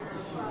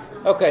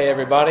Okay,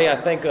 everybody, I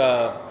think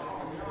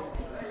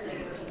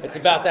it's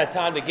about that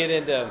time to get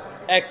into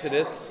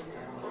Exodus.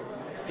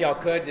 If y'all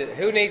could,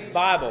 who needs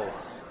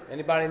Bibles?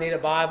 Anybody need a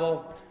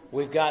Bible?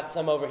 We've got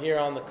some over here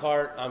on the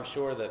cart. I'm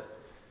sure that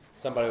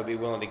somebody will be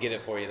willing to get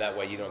it for you. That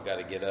way you don't got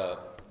to get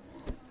up.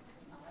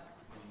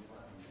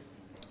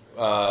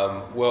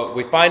 Well,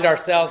 we find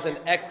ourselves in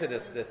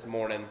Exodus this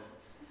evening.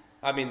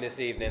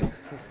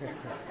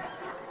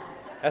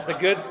 That's a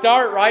good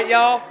start, right,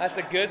 y'all? That's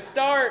a good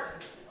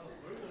start.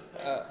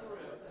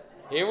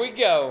 Here we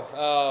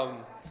go.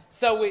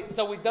 So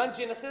we've done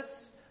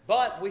Genesis,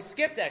 but we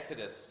skipped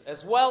Exodus,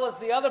 as well as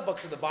the other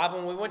books of the Bible,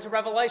 and we went to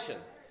Revelation.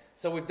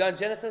 So we've done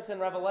Genesis and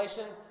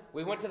Revelation.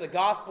 We went to the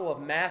Gospel of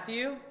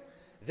Matthew.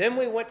 Then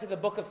we went to the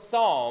book of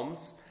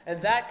Psalms,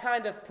 and that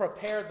kind of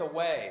prepared the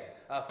way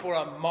for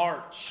a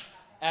march,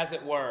 as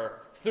it were,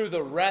 through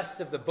the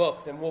rest of the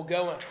books. And we'll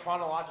go in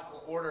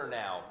chronological order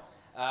now.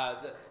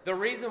 The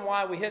reason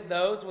why we hit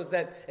those was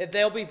that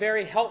they'll be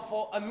very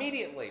helpful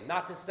immediately.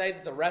 Not to say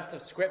that the rest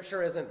of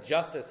Scripture isn't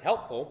just as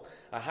helpful.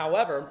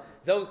 However,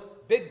 those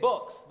big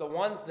books, the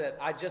ones that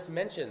I just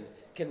mentioned,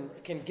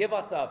 can give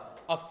us a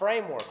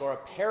framework or a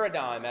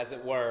paradigm, as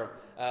it were,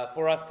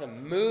 for us to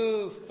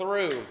move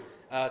through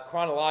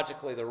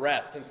chronologically the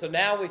rest. And so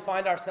now we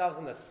find ourselves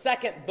in the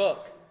second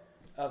book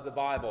of the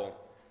Bible,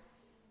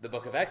 the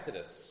book of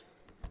Exodus.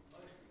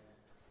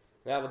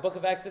 Now, the book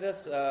of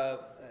Exodus,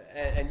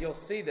 and you'll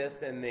see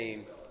this in the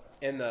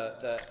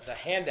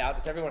handout.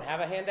 Does everyone have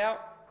a handout?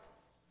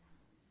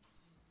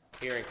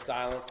 Hearing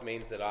silence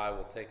means that I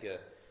will take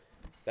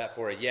that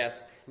for a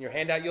yes. In your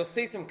handout, you'll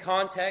see some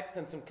context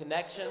and some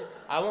connection.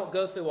 I won't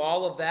go through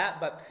all of that,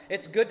 but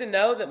it's good to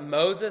know that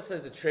Moses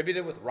is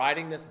attributed with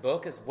writing this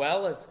book, as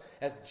well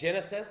as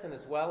Genesis and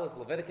as well as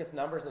Leviticus,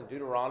 Numbers, and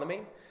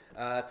Deuteronomy.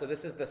 So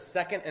this is the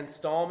second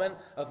installment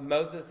of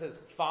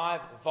Moses'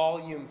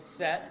 5-volume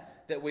set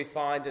that we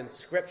find in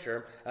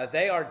Scripture.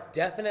 They are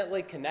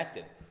definitely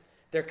connected.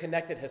 They're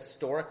connected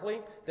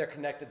historically. They're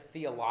connected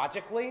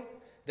theologically.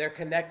 They're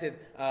connected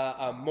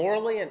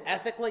morally and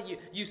ethically.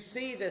 You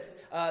see this,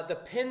 the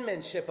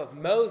penmanship of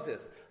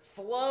Moses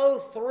flow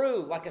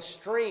through like a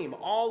stream,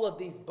 all of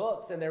these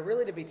books, and they're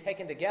really to be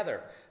taken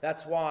together.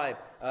 That's why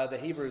the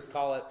Hebrews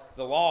call it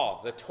the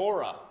law, the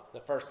Torah, the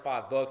first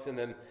 5 books, and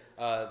then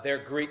their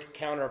Greek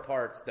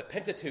counterparts, the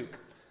Pentateuch.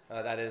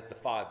 That is the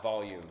 5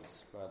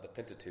 volumes, the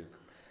Pentateuch.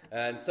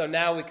 And so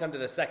now we come to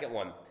the second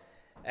one,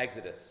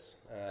 Exodus.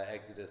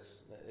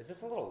 Exodus. Is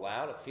this a little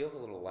loud? It feels a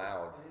little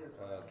loud.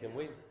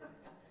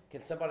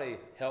 Can somebody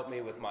help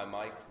me with my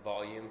mic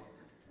volume?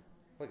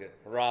 Look at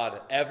Rod,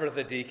 ever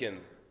the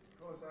deacon.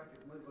 Of course, I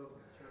could move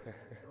over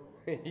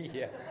to church.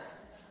 Yeah.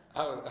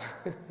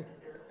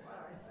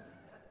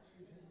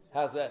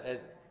 How's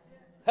that?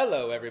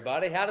 Hello,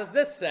 everybody. How does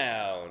this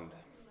sound?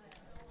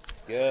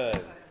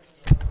 Good.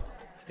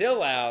 Still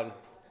loud.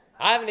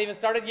 I haven't even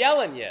started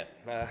yelling yet.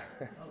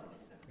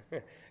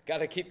 Got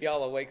to keep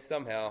y'all awake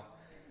somehow.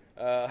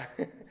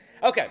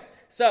 Okay,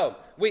 so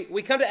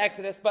we come to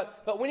Exodus,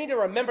 but we need to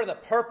remember the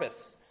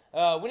purpose.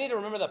 We need to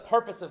remember the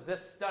purpose of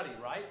this study,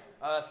 right?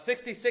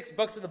 66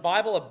 books of the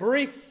Bible, a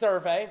brief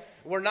survey.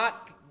 We're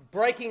not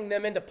breaking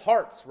them into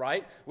parts,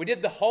 right? We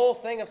did the whole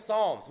thing of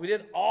Psalms. We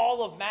did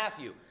all of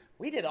Matthew.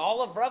 We did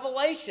all of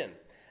Revelation.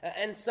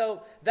 And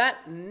so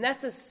that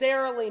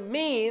necessarily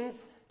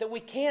means that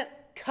we can't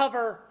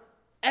cover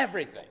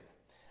everything.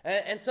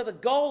 And so the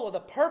goal or the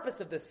purpose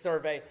of this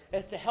survey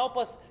is to help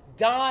us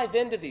dive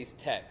into these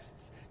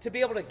texts, to be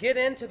able to get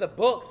into the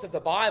books of the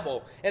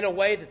Bible in a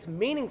way that's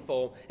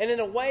meaningful and in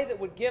a way that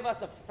would give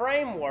us a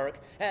framework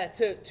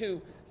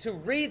to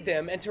read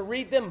them and to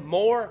read them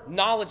more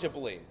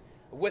knowledgeably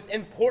with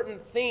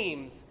important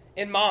themes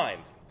in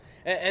mind.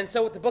 And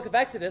so with the book of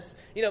Exodus,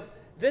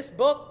 this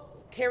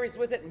book carries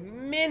with it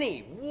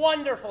many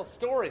wonderful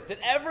stories that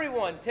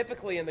everyone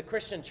typically in the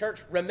Christian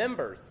church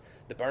remembers.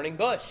 The burning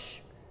bush,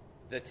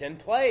 the 10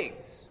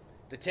 plagues,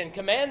 the 10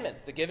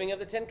 commandments, the giving of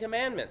the 10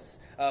 commandments,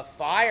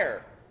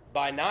 fire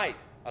by night,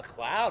 a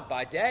cloud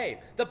by day,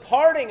 the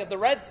parting of the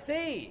Red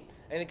Sea,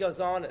 and it goes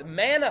on,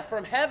 manna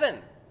from heaven,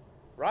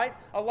 right?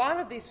 A lot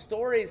of these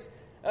stories,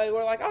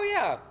 we're like, oh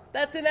yeah,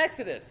 that's in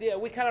Exodus. Yeah,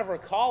 we kind of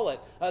recall it.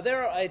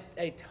 There are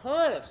a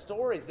ton of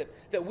stories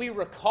that we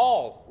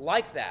recall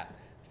like that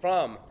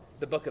from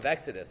the book of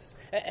Exodus.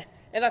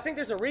 And I think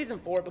there's a reason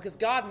for it, because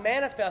God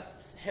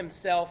manifests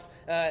himself,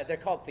 they're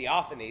called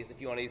theophanies if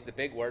you want to use the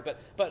big word,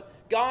 but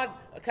God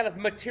kind of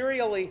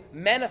materially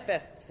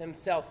manifests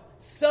himself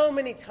so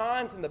many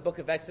times in the book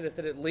of Exodus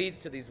that it leads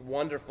to these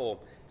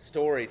wonderful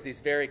stories, these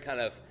very kind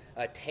of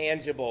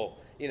tangible,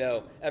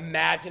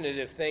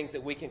 imaginative things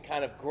that we can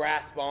kind of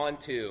grasp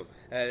onto.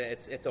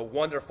 It's a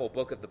wonderful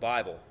book of the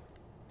Bible.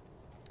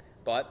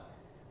 But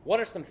what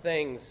are some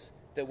things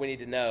that we need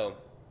to know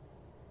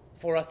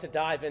for us to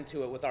dive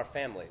into it with our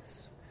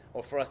families,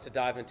 or for us to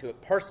dive into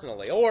it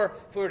personally, or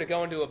if we were to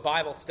go into a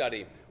Bible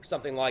study or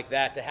something like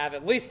that, to have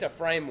at least a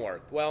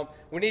framework? Well,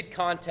 we need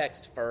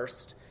context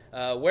first.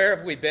 Where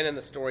have we been in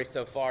the story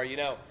so far?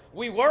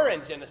 We were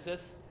in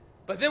Genesis,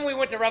 But then we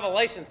went to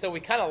Revelation, so we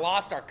kind of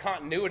lost our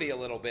continuity a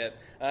little bit.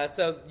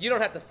 So you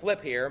don't have to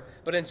flip here.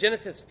 But in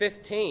Genesis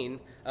 15,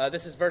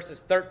 this is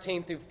verses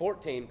 13 through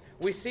 14,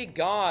 we see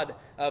God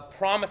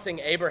promising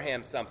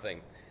Abraham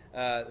something.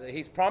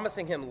 He's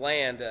promising him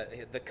land,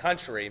 the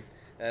country.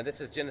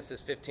 This is Genesis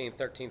 15,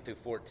 13 through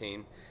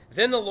 14.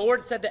 Then the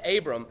Lord said to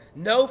Abram,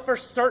 "Know for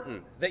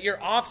certain that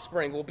your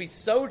offspring will be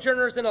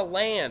sojourners in a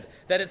land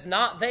that is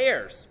not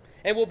theirs,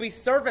 and will be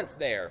servants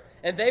there,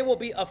 and they will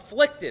be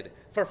afflicted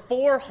for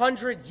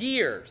 400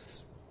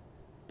 years.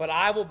 But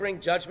I will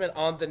bring judgment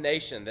on the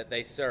nation that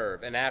they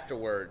serve, and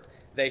afterward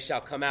they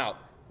shall come out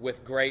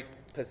with great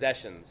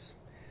possessions."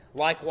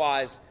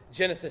 Likewise,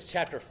 Genesis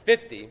chapter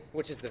 50,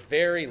 which is the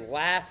very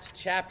last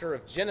chapter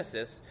of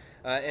Genesis,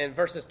 in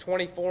verses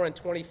 24 and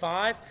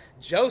 25,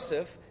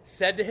 Joseph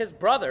said to his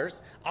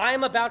brothers, "I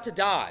am about to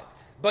die,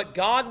 but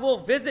God will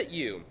visit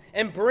you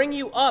and bring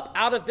you up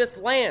out of this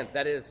land,"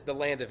 that is, the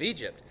land of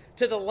Egypt,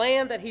 "to the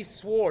land that he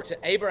swore to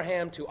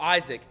Abraham, to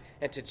Isaac,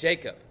 and to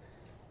Jacob."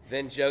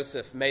 Then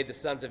Joseph made the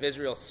sons of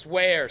Israel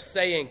swear,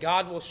 saying,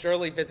 "God will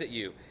surely visit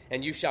you,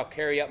 and you shall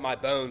carry up my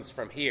bones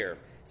from here."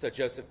 So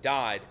Joseph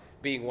died,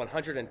 being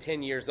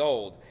 110 years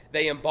old.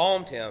 They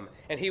embalmed him,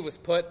 and he was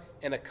put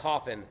in a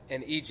coffin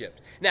in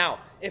Egypt. Now,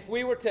 if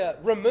we were to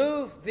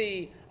remove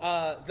the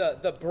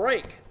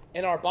break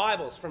in our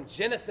Bibles from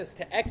Genesis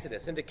to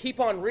Exodus and to keep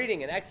on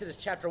reading in Exodus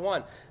chapter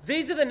 1,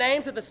 these are the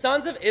names of the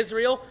sons of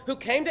Israel who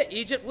came to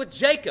Egypt with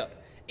Jacob,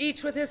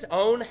 each with his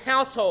own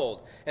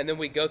household. And then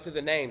we go through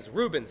the names: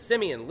 Reuben,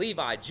 Simeon,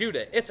 Levi,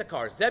 Judah,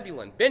 Issachar,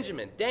 Zebulun,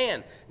 Benjamin,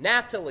 Dan,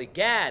 Naphtali,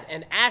 Gad,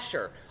 and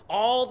Asher.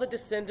 All the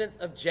descendants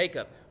of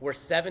Jacob were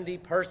 70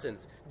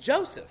 persons.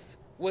 Joseph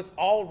was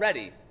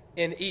already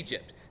in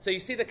Egypt. So you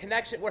see the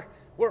connection.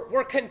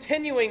 We're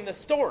continuing the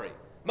story.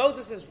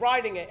 Moses is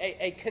writing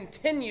a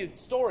continued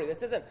story.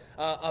 This isn't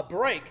a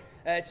break.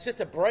 It's just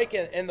a break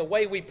in the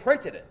way we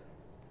printed it.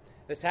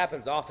 This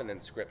happens often in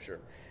Scripture.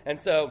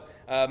 And so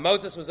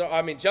Joseph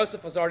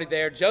was already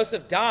there.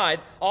 Joseph died,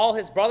 all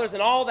his brothers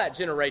and all that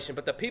generation.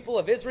 But the people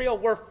of Israel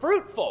were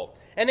fruitful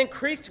and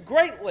increased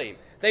greatly.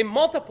 They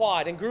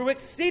multiplied and grew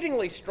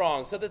exceedingly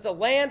strong, so that the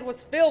land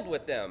was filled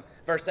with them.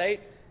 Verse 8,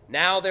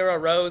 "Now there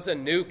arose a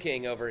new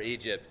king over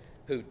Egypt,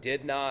 who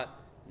did not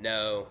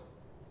know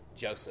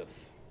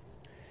Joseph."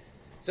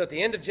 So at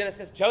the end of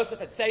Genesis, Joseph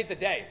had saved the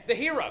day, the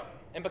hero.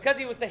 And because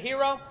he was the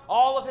hero,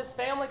 all of his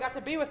family got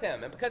to be with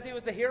him. And because he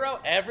was the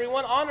hero,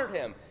 everyone honored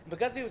him. And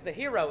because he was the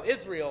hero,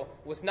 Israel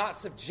was not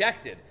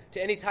subjected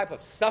to any type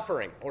of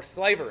suffering or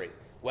slavery.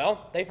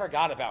 Well, they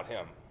forgot about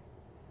him.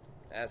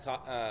 As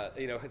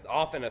as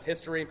often of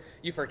history,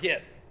 you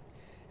forget.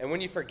 And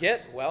when you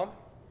forget, well,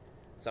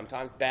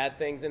 sometimes bad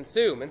things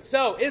ensue. And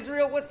so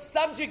Israel was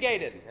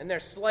subjugated, and they're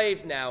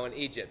slaves now in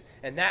Egypt.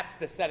 And that's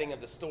the setting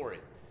of the story.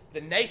 The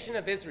nation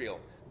of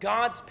Israel,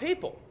 God's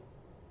people,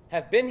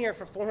 have been here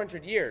for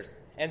 400 years,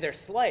 and they're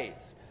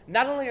slaves.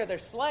 Not only are they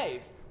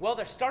slaves, well,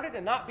 they're starting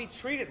to not be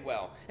treated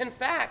well. In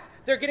fact,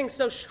 they're getting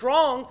so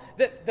strong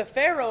that the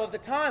Pharaoh of the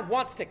time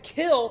wants to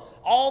kill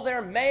all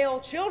their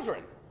male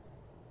children.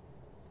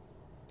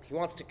 He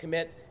wants to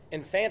commit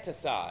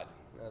infanticide,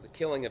 the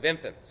killing of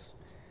infants,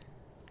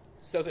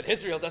 so that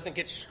Israel doesn't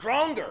get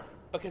stronger,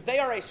 because they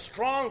are a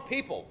strong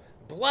people,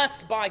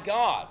 blessed by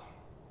God.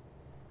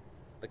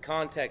 The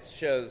context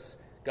shows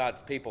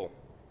God's people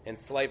in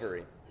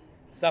slavery,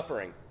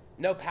 suffering,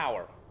 no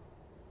power,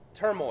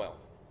 turmoil.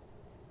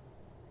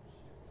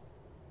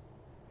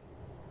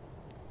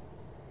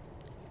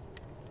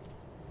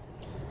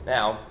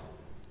 Now,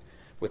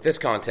 with this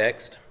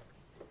context,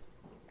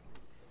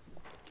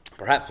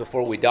 perhaps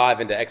before we dive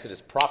into Exodus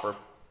proper,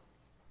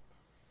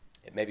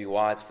 it may be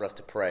wise for us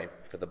to pray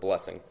for the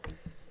blessing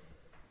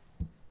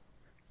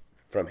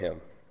from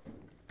him.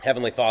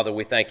 Heavenly Father,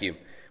 we thank you.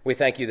 We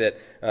thank you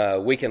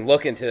that we can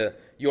look into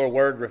your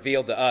word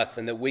revealed to us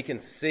and that we can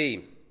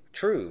see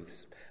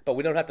truths, but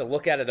we don't have to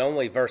look at it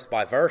only verse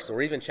by verse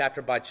or even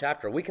chapter by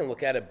chapter. We can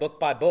look at it book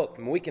by book,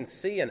 and we can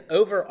see an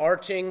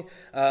overarching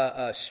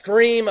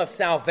stream of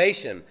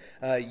salvation,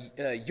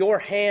 your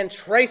hand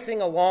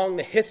tracing along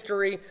the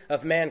history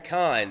of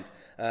mankind,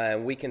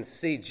 and we can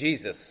see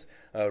Jesus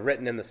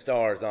written in the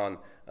stars on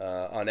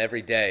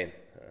every day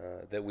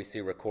that we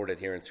see recorded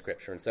here in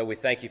Scripture. And so we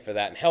thank you for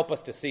that, and help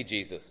us to see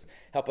Jesus.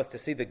 Help us to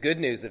see the good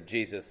news of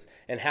Jesus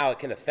and how it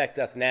can affect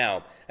us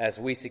now as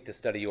we seek to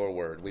study your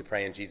word. We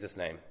pray in Jesus'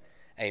 name.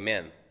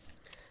 Amen.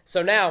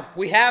 So now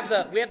we have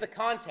the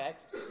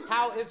context,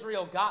 how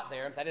Israel got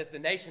there, that is the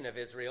nation of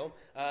Israel.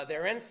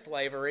 They're in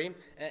slavery,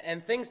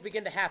 and things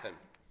begin to happen.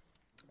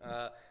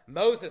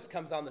 Moses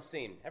comes on the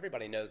scene.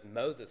 Everybody knows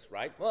Moses,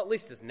 right? Well, at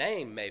least his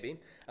name, maybe.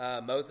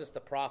 Moses,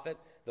 the prophet,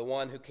 the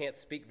one who can't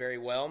speak very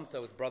well,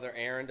 so his brother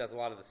Aaron does a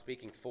lot of the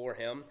speaking for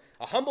him.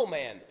 A humble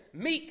man,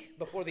 meek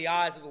before the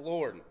eyes of the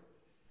Lord.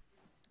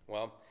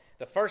 Well,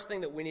 the first thing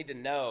that we need to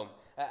know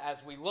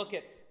as we look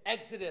at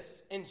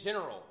Exodus in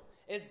general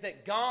is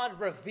that God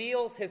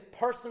reveals his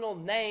personal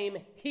name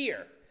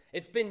here.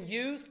 It's been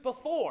used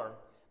before,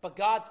 but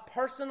God's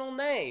personal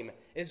name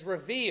is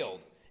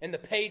revealed in the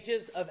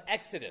pages of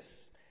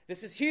Exodus.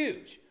 This is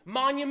huge,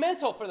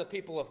 monumental for the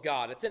people of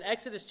God. It's in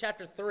Exodus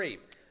chapter 3.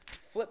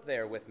 Flip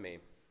there with me.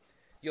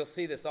 You'll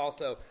see this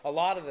also. A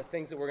lot of the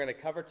things that we're going to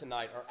cover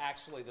tonight are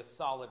actually the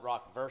solid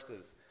rock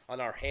verses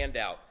on our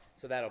handout.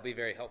 So that'll be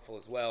very helpful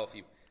as well if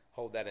you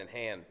hold that in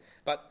hand.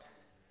 But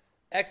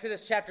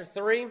Exodus chapter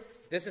 3,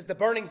 this is the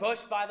burning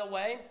bush, by the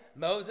way.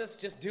 Moses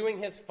just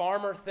doing his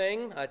farmer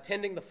thing,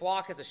 tending the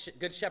flock as a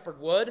good shepherd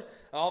would.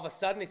 All of a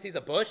sudden he sees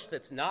a bush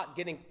that's not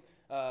getting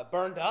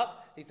burned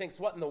up. He thinks,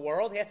 what in the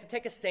world? He has to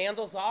take his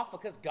sandals off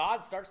because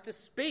God starts to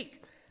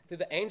speak through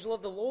the angel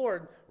of the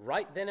Lord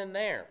right then and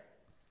there.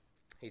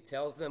 He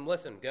tells them,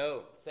 listen,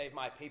 go save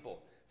my people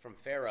from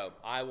Pharaoh.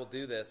 I will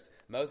do this.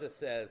 Moses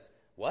says,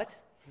 what?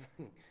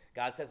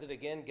 God says it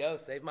again, go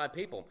save my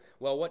people.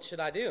 Well, what should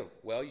I do?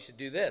 Well, you should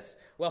do this.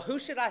 Well, who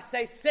should I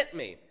say sent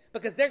me?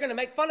 Because they're going to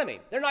make fun of me.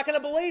 They're not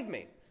going to believe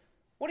me.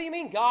 What do you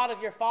mean, God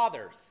of your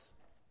fathers?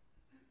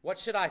 What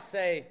should I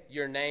say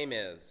your name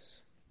is?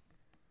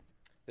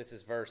 This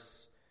is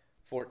verse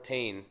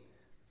 14.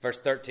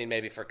 Verse 13,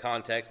 maybe for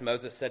context,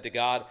 Moses said to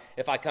God,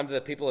 if I come to the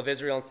people of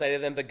Israel and say to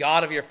them, the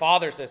God of your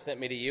fathers has sent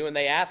me to you, and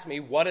they ask me,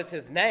 what is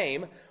his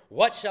name?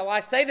 What shall I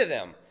say to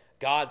them?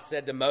 God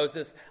said to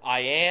Moses, I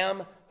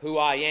am who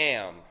I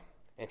am.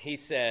 And he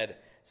said,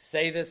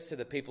 say this to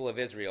the people of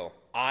Israel,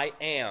 I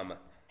am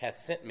has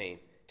sent me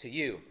to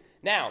you.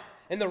 Now,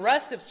 in the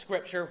rest of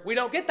Scripture, we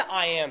don't get the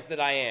I ams that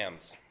I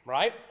ams,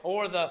 right?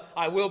 Or the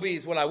I will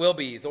be's what I will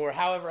be's, or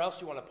however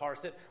else you want to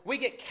parse it. We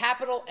get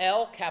capital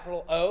L,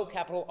 capital O,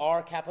 capital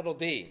R, capital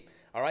D.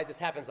 All right, this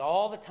happens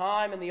all the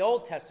time in the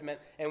Old Testament,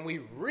 and we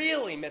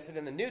really miss it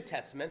in the New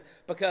Testament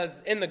because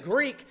in the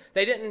Greek,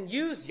 they didn't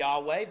use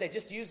Yahweh, they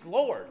just used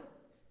Lord.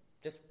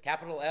 Just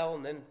capital L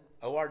and then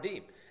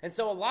O-R-D. And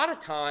so a lot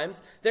of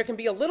times there can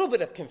be a little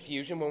bit of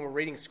confusion when we're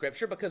reading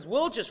Scripture because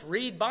we'll just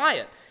read by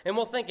it. And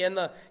we'll think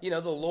the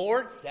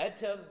Lord said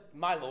to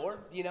my Lord,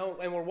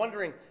 and we're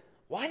wondering,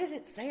 why did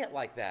it say it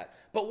like that?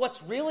 But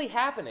what's really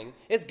happening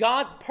is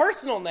God's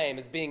personal name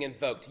is being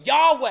invoked.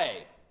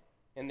 Yahweh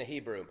in the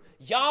Hebrew.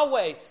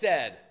 Yahweh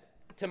said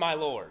to my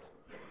Lord,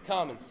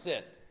 come and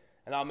sit,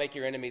 and I'll make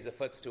your enemies a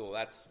footstool.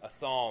 That's a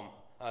psalm,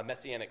 a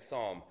messianic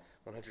psalm,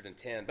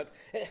 110. But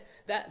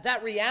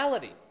that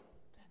reality,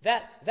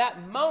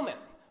 that moment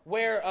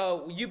where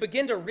you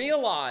begin to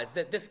realize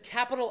that this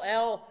capital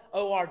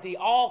L-O-R-D,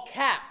 all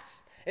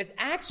caps, is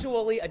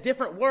actually a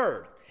different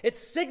word. It's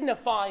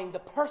signifying the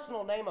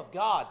personal name of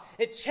God.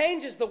 It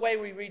changes the way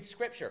we read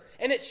Scripture,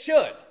 and it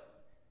should,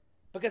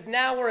 because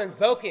now we're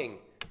invoking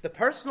the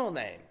personal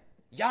name.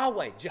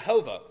 Yahweh,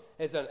 Jehovah,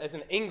 is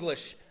an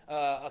English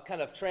a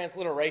kind of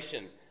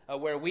transliteration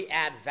where we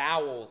add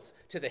vowels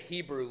to the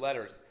Hebrew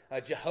letters.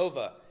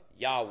 Jehovah,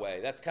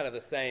 Yahweh. That's kind of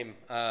the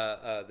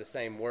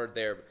same word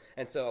there.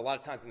 And so a lot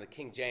of times in the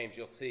King James,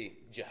 you'll see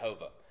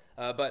Jehovah.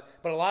 But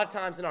a lot of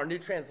times in our new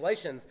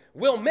translations,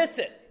 we'll miss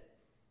it.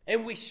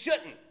 And we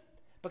shouldn't.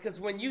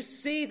 Because when you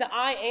see the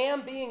I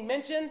am being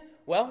mentioned,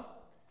 well,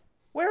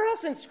 where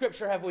else in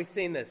Scripture have we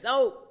seen this?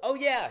 Oh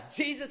yeah,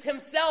 Jesus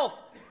himself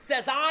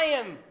says, I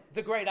am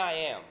the great I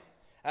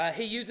am.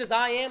 He uses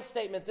I am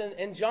statements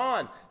in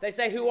John. They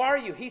say, who are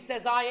you? He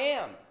says, I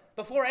am.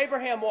 Before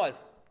Abraham was,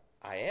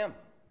 I am.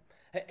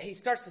 He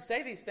starts to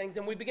say these things,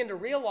 and we begin to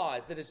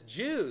realize that as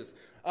Jews,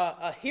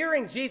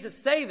 hearing Jesus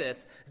say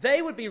this,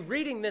 they would be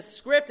reading this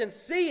script and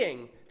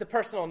seeing the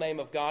personal name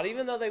of God,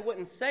 even though they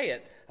wouldn't say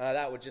it.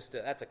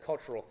 That's a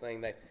cultural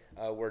thing. They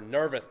were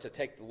nervous to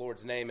take the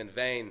Lord's name in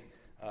vain,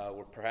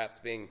 were perhaps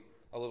being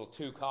a little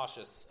too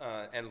cautious,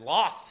 and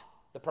lost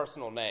the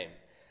personal name.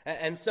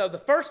 And so the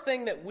first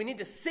thing that we need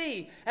to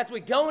see as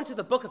we go into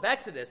the book of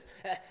Exodus,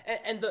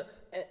 and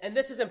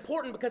this is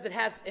important because it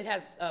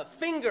has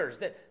fingers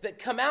that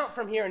come out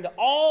from here into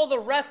all the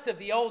rest of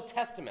the Old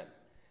Testament.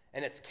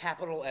 And it's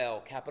capital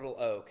L, capital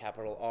O,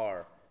 capital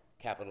R,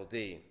 capital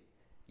D.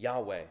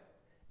 Yahweh,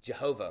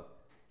 Jehovah,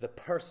 the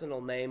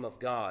personal name of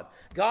God.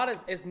 God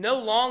is no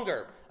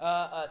longer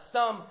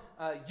some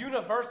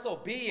universal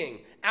being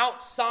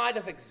outside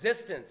of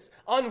existence,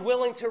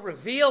 unwilling to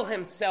reveal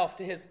himself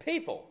to his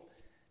people.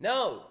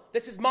 No,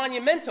 this is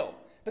monumental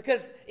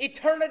because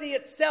eternity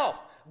itself,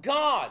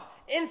 God,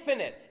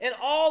 infinite, and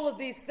all of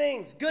these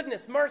things,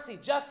 goodness, mercy,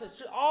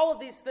 justice, all of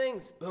these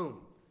things, boom,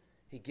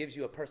 he gives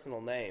you a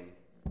personal name,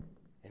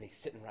 and he's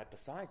sitting right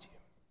beside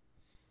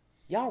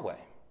you. Yahweh.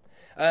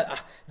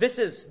 This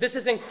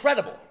is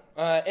incredible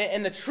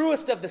in the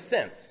truest of the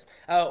sense.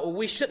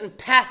 We shouldn't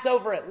pass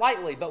over it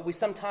lightly, but we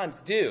sometimes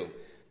do.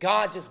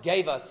 God just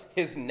gave us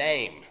his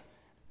name,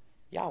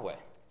 Yahweh.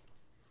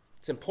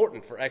 It's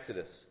important for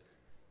Exodus.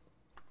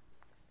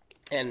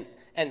 And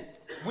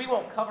we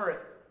won't cover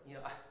it,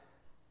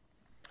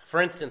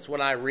 For instance,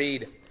 when I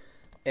read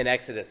in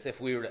Exodus,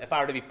 if I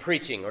were to be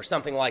preaching or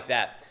something like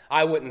that,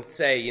 I wouldn't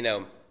say,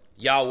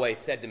 Yahweh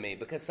said to me,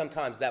 because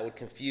sometimes that would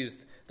confuse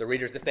the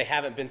readers if they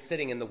haven't been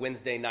sitting in the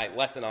Wednesday night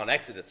lesson on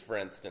Exodus, for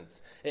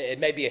instance. It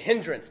may be a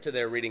hindrance to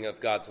their reading of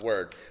God's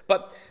word.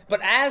 But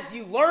as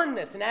you learn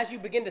this and as you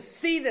begin to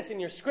see this in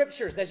your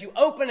scriptures, as you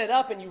open it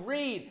up and you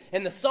read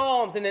in the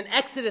Psalms and in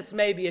Exodus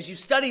maybe, as you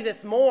study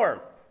this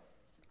more,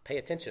 Pay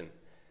attention,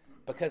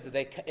 because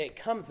it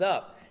comes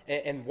up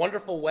in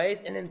wonderful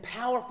ways and in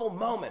powerful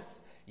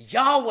moments.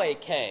 Yahweh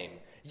came.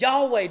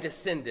 Yahweh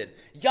descended.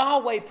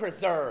 Yahweh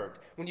preserved.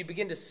 When you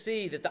begin to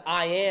see that the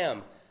I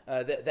am,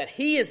 that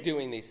he is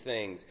doing these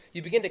things,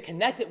 you begin to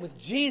connect it with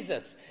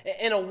Jesus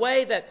in a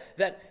way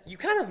that you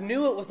kind of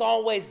knew it was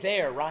always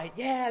there, right?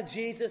 Yeah,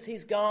 Jesus,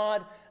 he's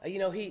God.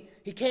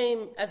 He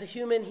came as a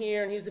human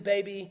here and he was a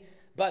baby,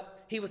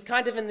 but he was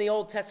kind of in the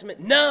Old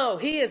Testament. No,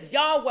 he is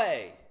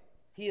Yahweh.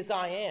 He is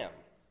I am.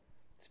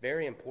 It's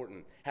very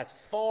important. Has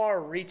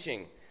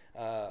far-reaching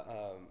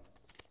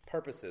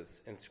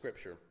purposes in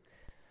Scripture.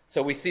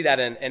 So we see that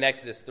in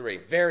Exodus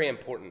 3. Very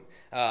important.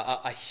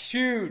 A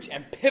huge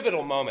and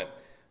pivotal moment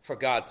for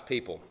God's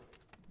people.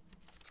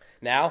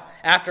 Now,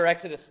 after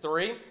Exodus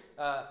 3,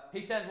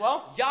 he says,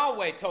 well,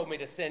 Yahweh told me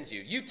to send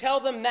you. You tell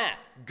them that.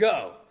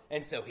 Go.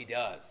 And so he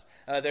does.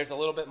 There's a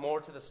little bit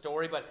more to the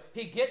story, but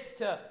he gets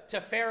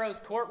to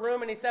Pharaoh's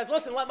courtroom and he says,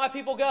 listen, let my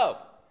people go.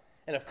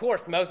 And of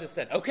course, Moses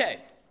said,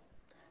 okay.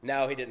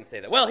 No, he didn't say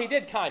that. Well, he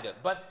did kind of,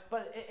 but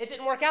it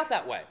didn't work out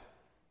that way.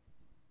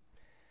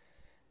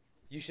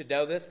 You should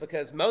know this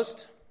because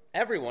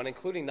everyone,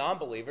 including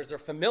non-believers, are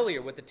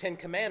familiar with the 10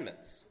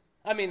 Commandments.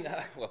 I mean,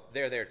 well,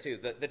 they're there too,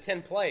 the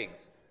 10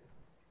 plagues.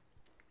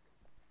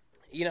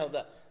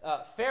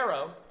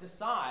 Pharaoh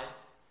decides,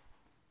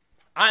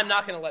 I'm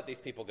not going to let these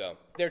people go.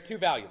 They're too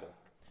valuable.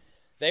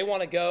 They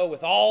want to go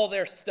with all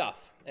their stuff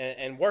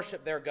and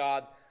worship their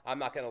God. I'm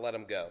not going to let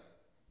them go.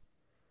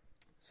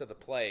 So the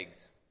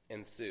plagues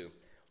ensue.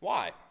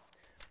 Why?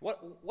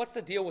 What's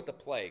the deal with the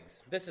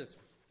plagues? This is,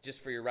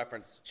 just for your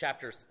reference,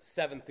 chapters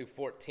 7 through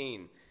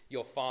 14,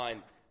 you'll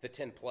find the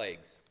 10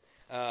 plagues.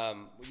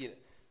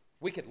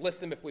 We could list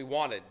them if we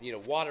wanted.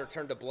 Water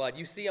turned to blood.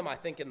 You see them, I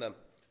think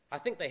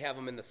they have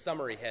them in the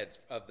summary heads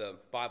of the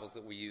Bibles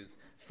that we use.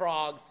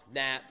 Frogs,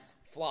 gnats,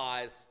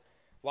 flies,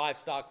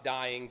 livestock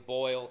dying,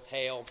 boils,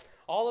 hail.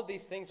 All of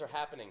these things are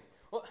happening.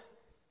 Well,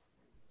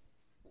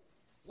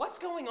 what's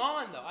going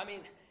on, though? I mean,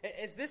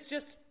 is this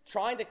just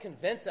trying to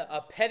convince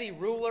a petty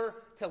ruler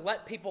to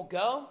let people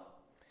go?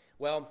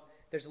 Well,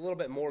 there's a little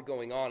bit more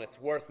going on. It's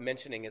worth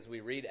mentioning as we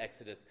read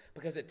Exodus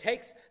because it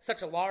takes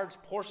such a large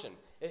portion.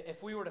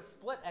 If we were to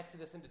split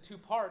Exodus into two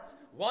parts,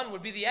 one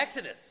would be the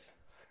Exodus.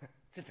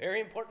 It's a very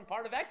important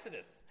part of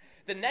Exodus.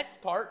 The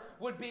next part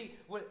would be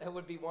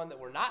one that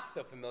we're not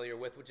so familiar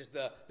with, which is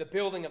the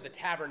building of the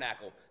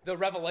tabernacle, the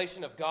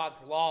revelation of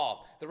God's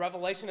law, the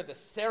revelation of the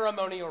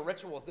ceremonial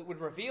rituals that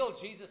would reveal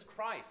Jesus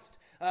Christ,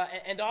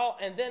 and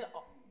then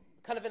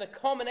kind of in a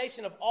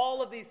culmination of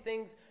all of these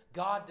things,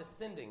 God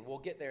descending. We'll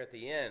get there at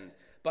the end.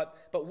 But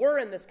we're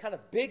in this kind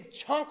of big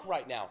chunk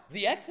right now,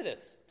 the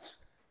Exodus.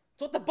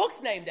 It's what the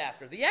book's named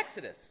after, the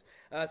Exodus.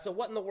 So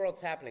what in the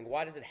world's happening?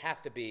 Why does it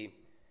have to be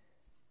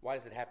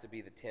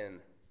the 10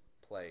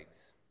 plagues?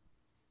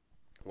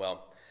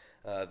 Well,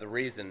 the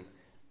reason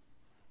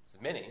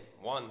is many.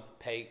 One,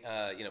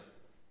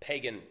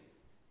 pagan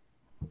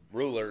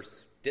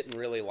rulers didn't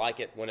really like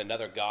it when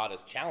another god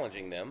is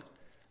challenging them.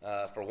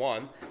 For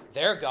one,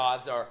 their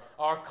gods are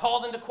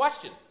called into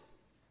question.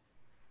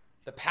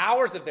 The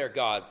powers of their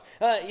gods.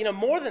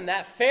 More than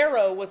that,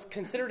 Pharaoh was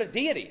considered a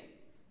deity.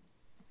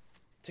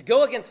 To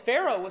go against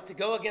Pharaoh was to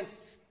go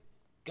against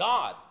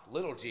God.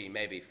 Little g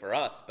maybe for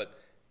us, but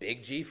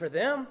big G for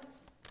them.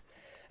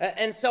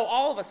 And so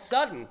all of a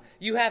sudden,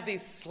 you have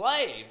these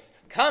slaves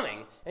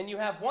coming, and you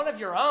have one of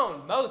your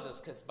own, Moses,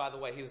 because, by the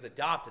way, he was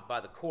adopted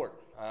by the court,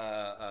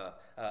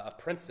 a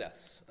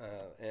princess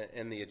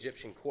in the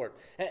Egyptian court.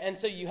 And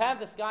so you have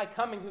this guy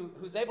coming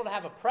who's able to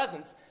have a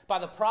presence by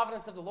the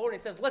providence of the Lord. He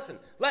says, listen,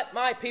 let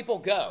my people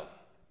go.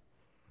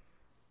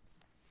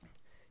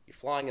 You're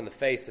flying in the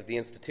face of the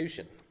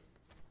institution.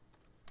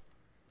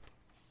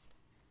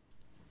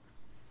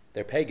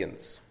 They're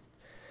pagans.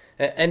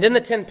 And in the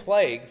 10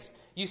 plagues,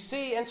 you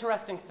see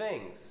interesting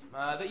things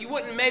that you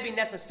wouldn't maybe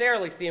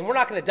necessarily see, and we're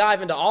not going to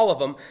dive into all of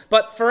them.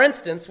 But for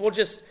instance, we'll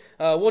just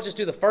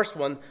do the first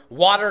one: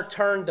 water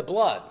turned to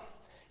blood.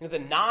 The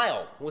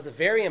Nile was a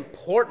very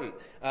important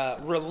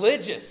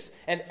religious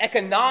and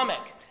economic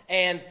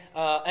and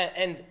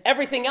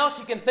everything else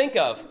you can think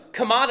of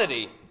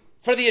commodity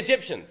for the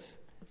Egyptians.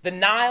 The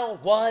Nile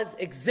was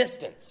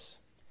existence,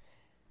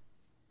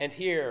 and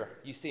here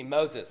you see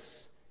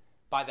Moses,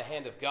 by the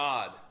hand of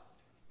God,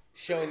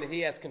 showing that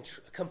he has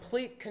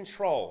complete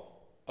control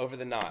over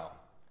the Nile.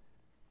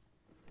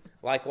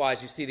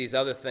 Likewise, you see these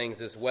other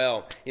things as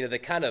well. They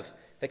kind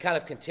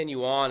of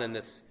continue on in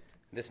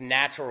this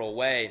natural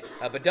way,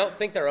 but don't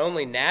think they're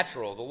only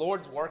natural. The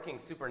Lord's working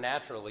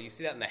supernaturally. You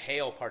see that in the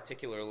hail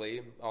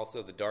particularly,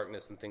 also the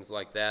darkness and things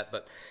like that.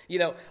 But,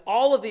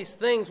 all of these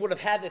things would have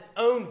had its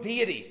own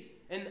deity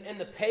in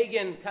the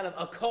pagan kind of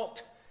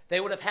occult. They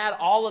would have had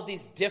all of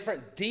these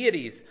different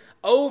deities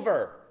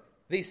over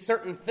these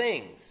certain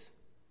things.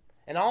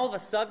 And all of a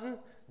sudden,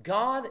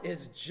 God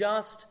is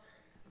just,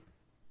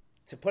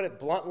 to put it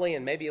bluntly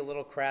and maybe a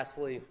little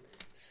crassly,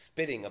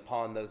 spitting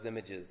upon those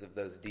images of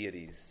those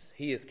deities.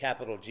 He is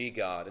capital G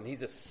God, and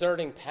he's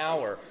asserting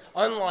power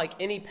unlike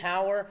any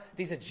power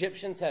these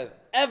Egyptians have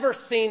ever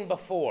seen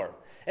before.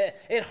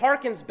 It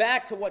harkens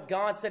back to what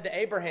God said to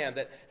Abraham,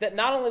 that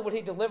not only would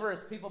he deliver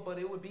his people, but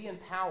it would be in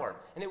power,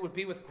 and it would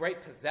be with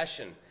great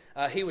possession.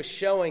 He was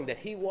showing that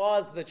he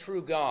was the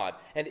true God,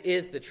 and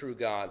is the true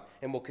God,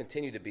 and will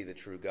continue to be the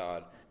true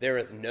God. There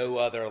is no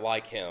other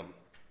like him.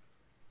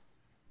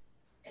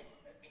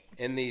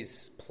 In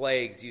these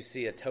plagues, you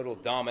see a total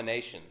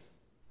domination.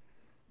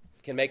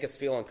 It can make us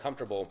feel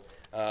uncomfortable,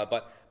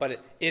 but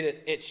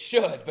it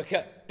should,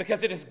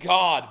 because it is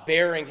God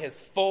bearing his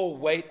full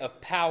weight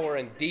of power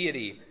and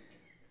deity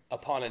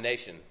upon a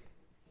nation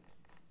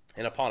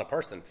and upon a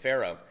person,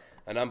 Pharaoh,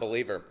 an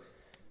unbeliever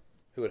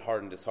who had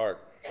hardened his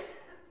heart.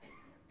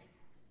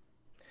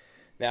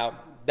 Now,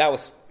 that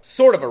was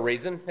sort of a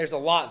reason. There's a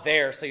lot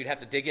there, so you'd have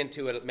to dig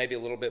into it maybe a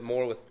little bit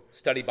more with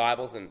study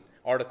Bibles and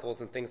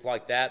articles and things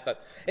like that.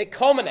 But it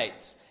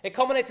culminates. It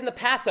culminates in the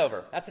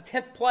Passover. That's the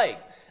 10th plague.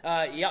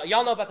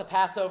 Y'all know about the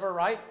Passover,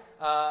 right?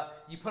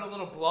 You put a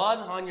little blood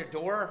on your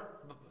door,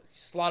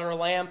 slaughter a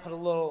lamb, put a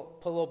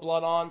little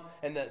blood on,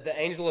 and the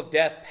angel of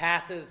death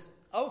passes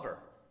over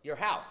your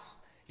house.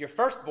 Your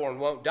firstborn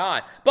won't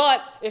die.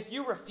 But if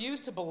you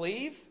refuse to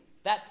believe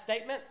that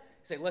statement,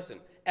 say, listen,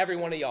 every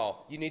one of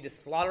y'all, you need to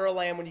slaughter a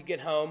lamb when you get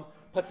home,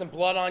 put some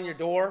blood on your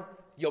door,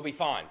 you'll be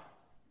fine.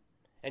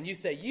 And you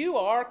say, you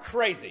are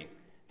crazy.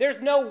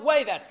 There's no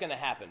way that's going to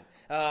happen.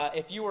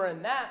 If you were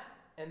in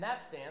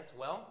that stance,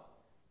 well,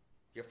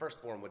 your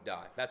firstborn would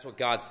die. That's what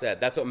God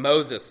said. That's what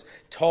Moses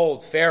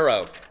told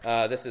Pharaoh.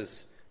 This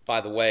is,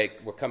 by the way,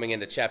 we're coming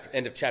into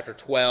end of chapter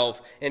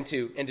 12,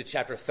 into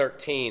chapter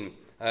 13.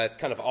 It's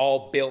kind of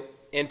all built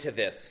into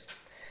this.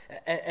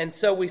 And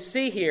so we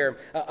see here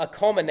a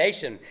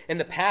culmination in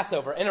the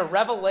Passover, in a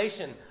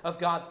revelation of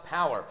God's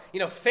power. You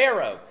know,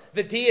 Pharaoh,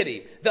 the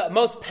deity, the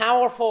most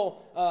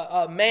powerful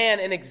man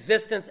in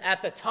existence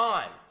at the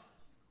time,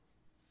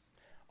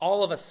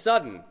 all of a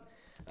sudden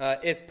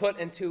is put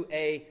into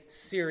a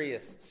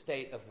serious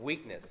state of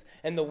weakness.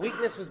 And the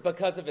weakness was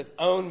because of his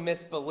own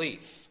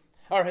misbelief,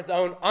 or his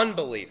own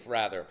unbelief,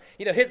 rather.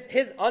 You know,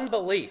 his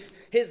unbelief,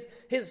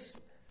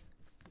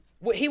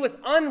 he was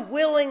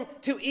unwilling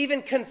to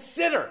even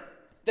consider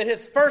that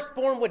his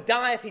firstborn would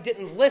die if he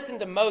didn't listen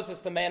to Moses,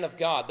 the man of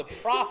God, the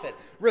prophet,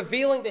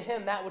 revealing to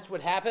him that which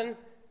would happen,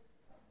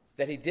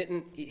 that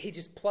he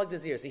just plugged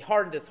his ears. He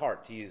hardened his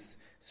heart, to use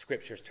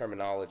Scripture's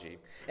terminology.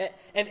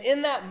 And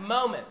in that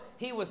moment,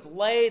 he was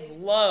laid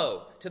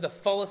low to the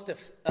fullest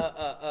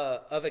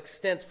of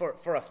extents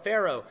for a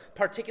Pharaoh,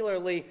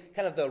 particularly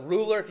kind of the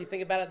ruler, if you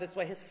think about it this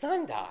way. His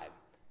son died,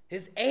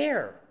 his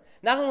heir.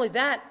 Not only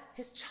that,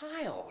 his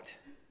child.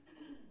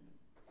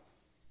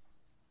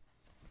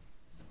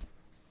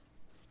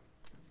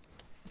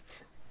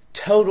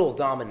 Total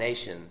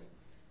domination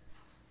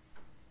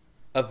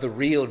of the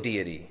real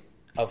deity,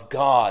 of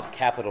God,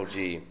 capital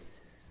G,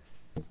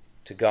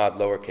 to God,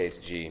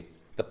 lowercase g.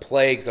 The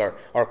plagues are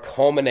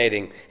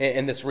culminating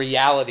in this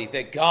reality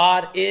that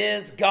God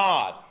is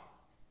God.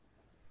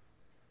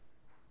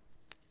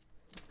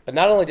 But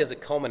not only does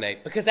it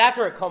culminate, because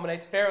after it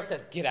culminates, Pharaoh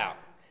says, get out.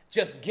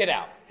 Just get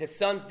out. His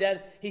son's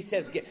dead. He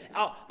says, get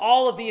out.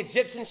 All of the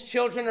Egyptians'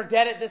 children are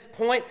dead at this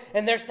point,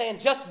 and they're saying,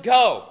 just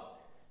go.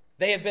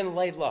 They have been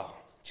laid low.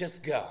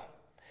 Just go.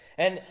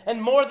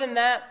 And more than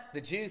that,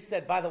 the Jews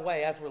said, by the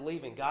way, as we're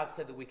leaving, God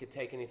said that we could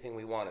take anything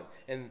we wanted.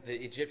 And the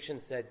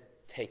Egyptians said,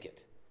 take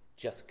it.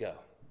 Just go.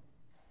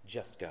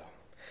 Just go.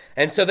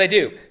 And so they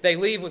do. They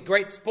leave with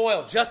great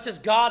spoil, just as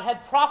God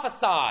had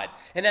prophesied.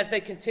 And as they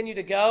continue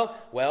to go,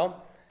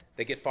 well,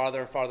 they get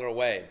farther and farther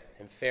away.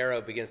 And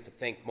Pharaoh begins to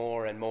think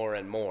more and more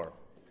and more.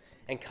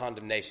 And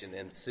condemnation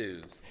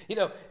ensues. You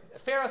know,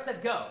 Pharaoh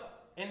said go,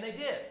 and they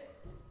did.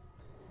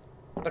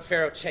 But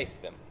Pharaoh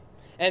chased them.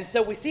 And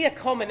so we see a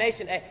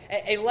culmination,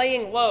 a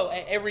laying low,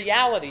 a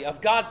reality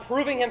of God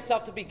proving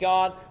himself to be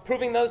God,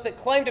 proving those that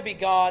claim to be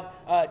God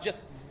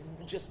just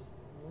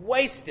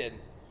wasted.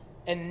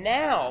 And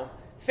now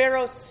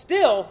Pharaoh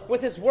still,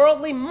 with his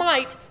worldly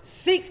might,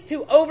 seeks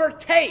to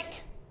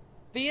overtake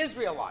the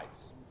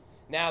Israelites.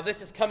 Now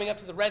this is coming up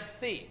to the Red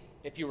Sea,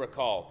 if you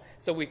recall.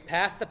 So we've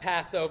passed the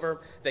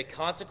Passover. They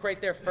consecrate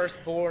their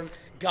firstborn.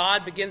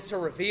 God begins to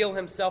reveal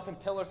himself in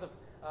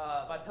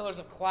by pillars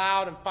of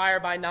cloud and fire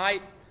by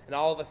night. And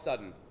all of a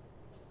sudden,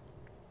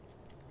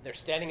 they're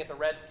standing at the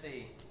Red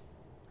Sea,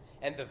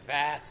 and the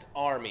vast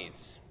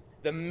armies,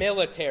 the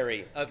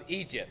military of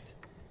Egypt,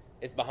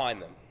 is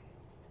behind them,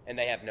 and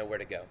they have nowhere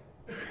to go.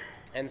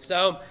 And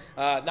so,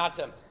 not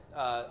to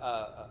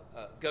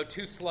go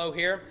too slow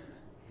here,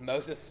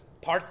 Moses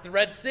parts the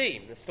Red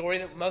Sea, the story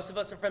that most of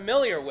us are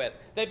familiar with.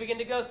 They begin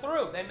to go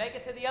through. They make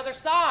it to the other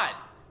side.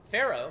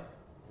 Pharaoh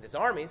and his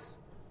armies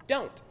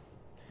don't.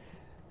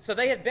 So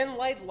they had been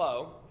laid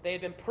low. They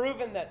had been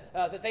proven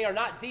that they are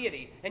not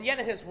deity, and yet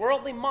in his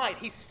worldly might,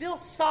 he still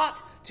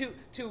sought to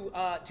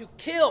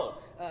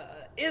kill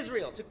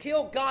Israel, to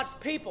kill God's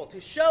people,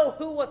 to show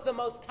who was the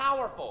most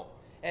powerful.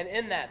 And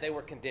in that, they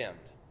were condemned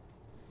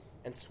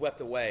and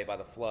swept away by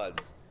the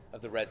floods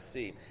of the Red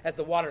Sea. As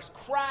the waters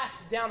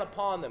crashed down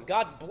upon them,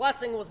 God's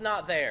blessing was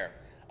not there,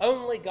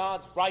 only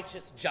God's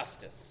righteous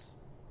justice.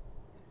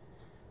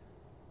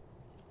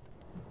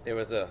 there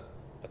was a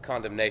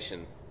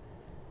condemnation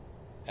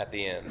at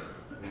the end.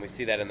 And we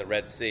see that in the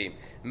Red Sea.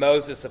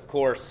 Moses, of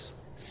course,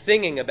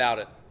 singing about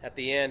it at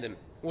the end, and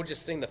we'll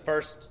just sing the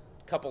first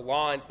couple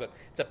lines, but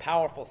it's a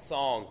powerful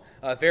song,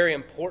 very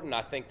important,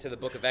 I think, to the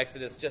book of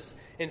Exodus, just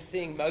in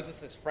seeing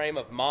Moses' frame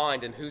of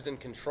mind and who's in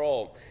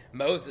control.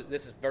 Moses,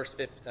 this is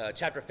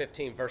chapter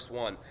 15, verse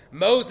 1.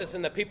 Moses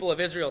and the people of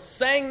Israel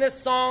sang this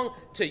song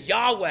to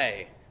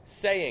Yahweh,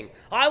 saying,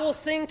 I will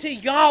sing to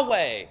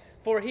Yahweh,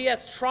 for he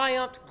has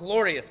triumphed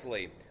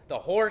gloriously. The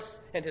horse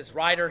and his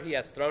rider he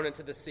has thrown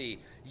into the sea.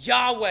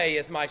 Yahweh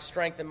is my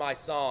strength and my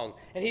song,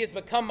 and he has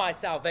become my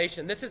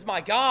salvation. This is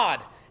my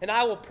God, and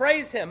I will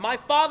praise him, my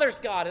father's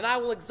God, and I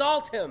will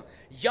exalt him.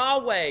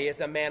 Yahweh is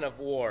a man of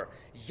war.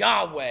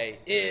 Yahweh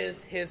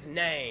is his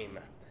name.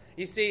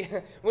 You see,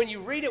 when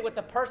you read it with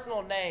the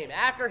personal name,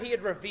 after he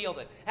had revealed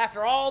it,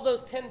 after all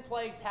those 10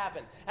 plagues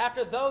happened,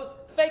 after those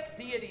fake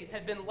deities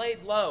had been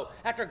laid low,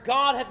 after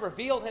God had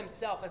revealed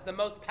himself as the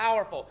most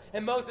powerful,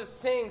 and Moses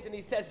sings and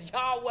he says,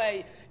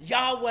 Yahweh,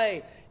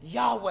 Yahweh,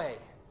 Yahweh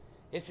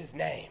is his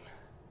name.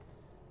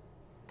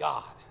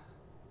 God.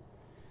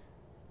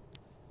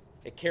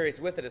 It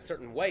carries with it a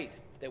certain weight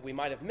that we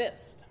might have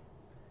missed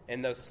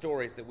in those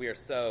stories that we are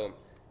so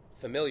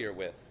familiar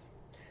with.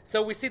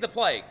 So we see the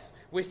plagues.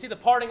 We see the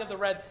parting of the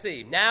Red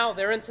Sea. Now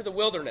they're into the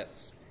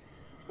wilderness.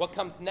 What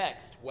comes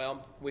next?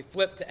 Well, we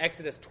flip to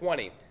Exodus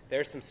 20.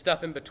 There's some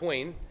stuff in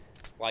between,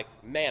 like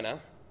manna,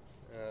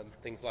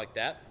 things like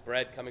that,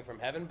 bread coming from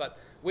heaven. But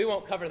we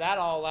won't cover that.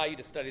 I'll allow you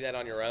to study that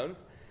on your own.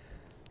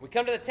 We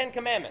come to the Ten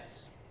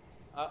Commandments.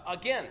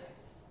 Again,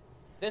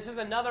 this is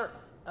another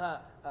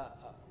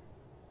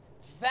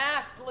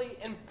vastly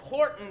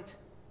important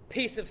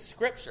piece of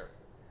Scripture.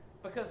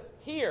 Because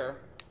here,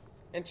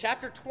 in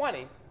chapter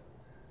 20,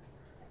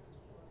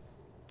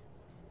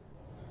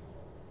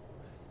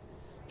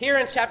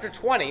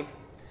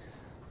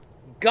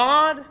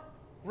 God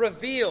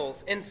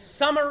reveals in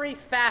summary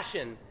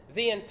fashion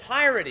the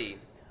entirety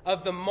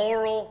of the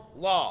moral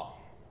law.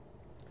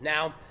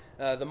 Now,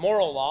 the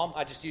moral law,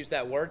 I just used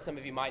that word. Some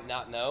of you might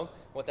not know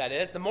what that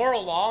is. The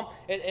moral law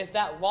is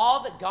that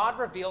law that God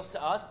reveals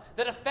to us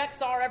that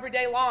affects our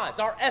everyday lives,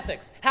 our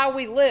ethics, how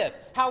we live,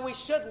 how we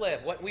should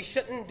live, what we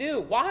shouldn't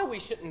do, why we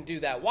shouldn't do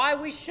that, why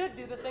we should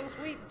do the things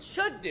we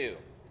should do.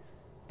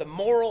 The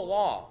moral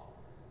law,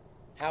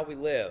 how we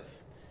live.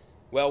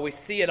 Well, we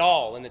see it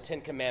all in the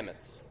Ten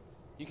Commandments.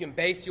 You can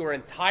base your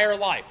entire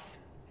life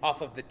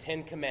off of the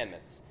Ten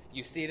Commandments.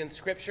 You see it in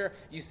Scripture.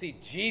 You see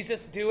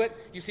Jesus do it.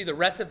 You see the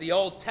rest of the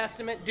Old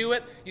Testament do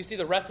it. You see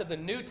the rest of the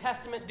New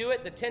Testament do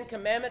it. The Ten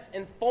Commandments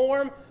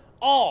inform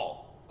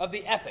all of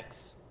the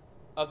ethics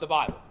of the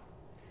Bible.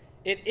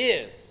 It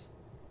is,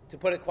 to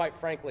put it quite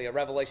frankly, a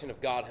revelation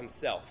of God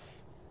himself,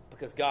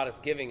 because God is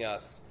giving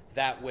us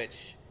that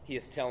which he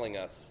is telling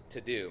us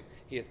to do.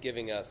 He is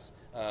giving us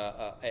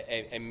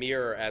a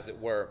mirror, as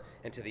it were,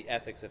 into the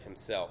ethics of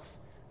himself,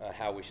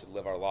 how we should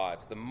live our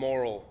lives, the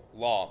moral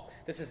law.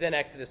 This is in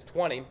Exodus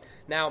 20.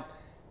 Now,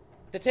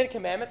 the Ten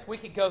Commandments, we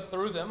could go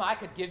through them. I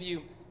could give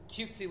you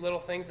cutesy little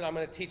things that I'm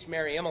going to teach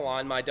Mary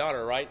Emmeline, my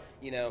daughter, right?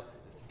 You know,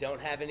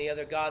 don't have any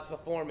other gods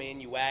before me,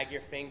 and you wag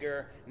your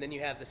finger, and then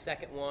you have the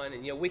second one,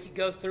 and, you know, we could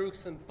go through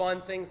some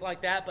fun things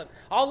like that, but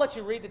I'll let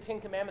you read the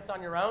Ten Commandments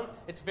on your own.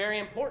 It's very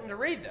important to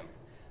read them.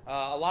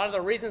 A lot of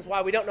the reasons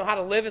why we don't know how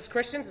to live as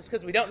Christians is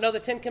because we don't know the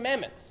Ten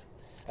Commandments.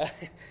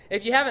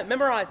 If you haven't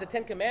memorized the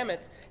Ten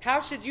Commandments, how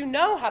should you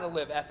know how to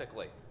live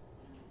ethically?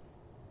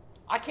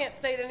 I can't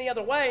say it any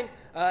other way.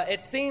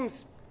 It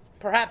seems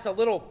perhaps a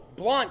little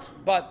blunt,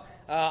 but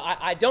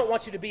I don't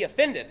want you to be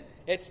offended.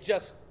 It's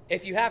just,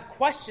 if you have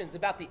questions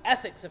about the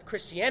ethics of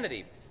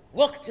Christianity,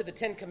 look to the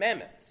Ten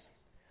Commandments.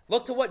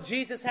 Look to what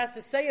Jesus has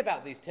to say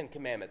about these Ten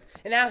Commandments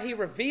and how he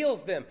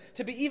reveals them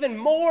to be even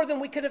more than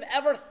we could have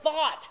ever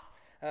thought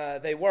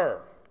they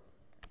were.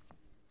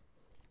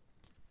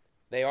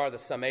 They are the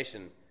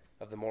summation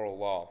of the moral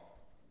law.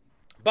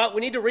 But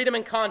we need to read them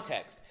in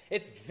context.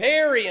 It's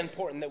very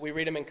important that we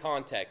read them in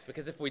context,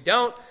 because if we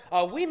don't,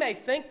 we may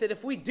think that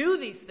if we do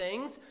these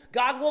things,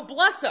 God will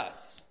bless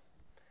us.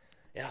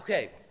 Yeah,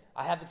 okay,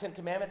 I have the Ten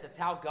Commandments. It's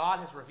how God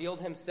has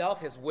revealed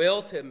himself, his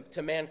will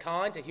to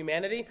mankind, to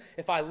humanity.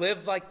 If I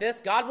live like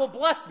this, God will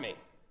bless me.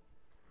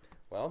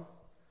 Well,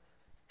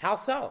 how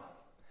so?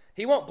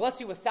 He won't bless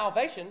you with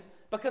salvation,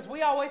 because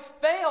we always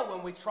fail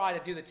when we try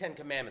to do the Ten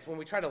Commandments, when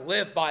we try to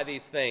live by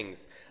these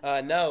things.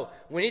 No,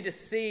 we need to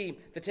see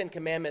the Ten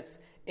Commandments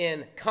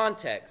in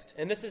context.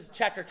 And this is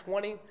chapter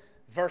 20,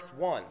 verse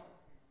 1.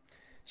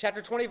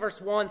 Chapter 20, verse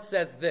 1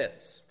 says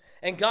this,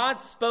 "And God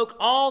spoke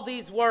all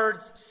these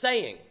words,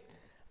 saying,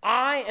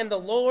 I am the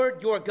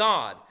Lord your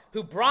God,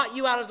 who brought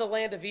you out of the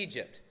land of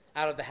Egypt,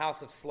 out of the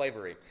house of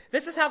slavery."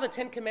 This is how the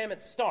Ten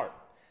Commandments start.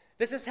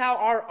 This is how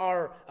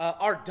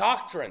our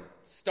doctrine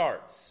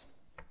starts.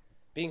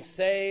 Being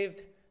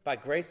saved by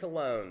grace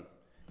alone,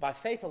 by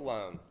faith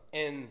alone,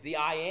 in the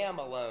I am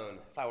alone,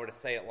 if I were to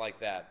say it like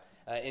that,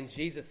 in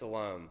Jesus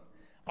alone.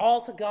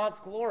 All to God's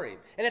glory.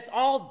 And it's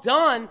all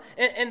done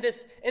in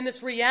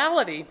this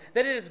reality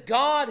that it is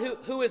God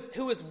who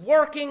is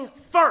working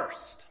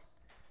first.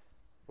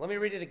 Let me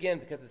read it again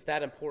because it's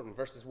that important,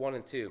 verses 1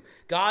 and 2.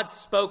 God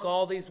spoke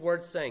all these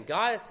words saying,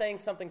 God is saying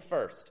something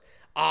first.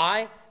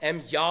 I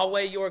am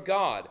Yahweh your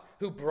God,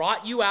 who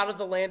brought you out of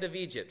the land of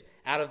Egypt,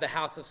 out of the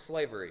house of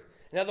slavery.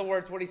 In other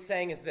words, what he's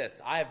saying is this: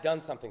 I have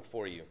done something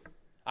for you.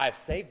 I have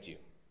saved you.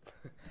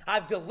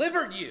 I've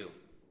delivered you.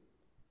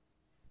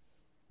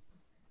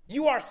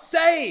 You are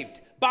saved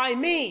by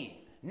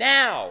me.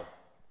 Now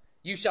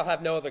you shall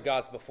have no other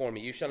gods before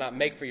me. You shall not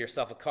make for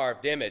yourself a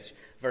carved image.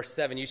 Verse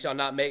 7, you shall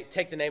not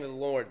take the name of the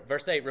Lord.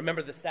 Verse 8,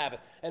 remember the Sabbath,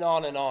 and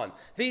on and on.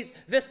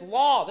 This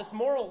law, this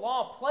moral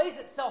law, plays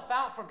itself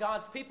out for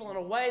God's people in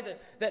a way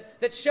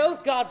that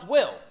shows God's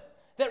will,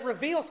 that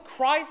reveals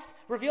Christ,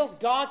 reveals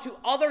God to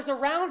others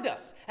around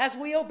us as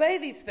we obey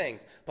these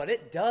things. But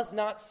it does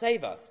not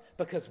save us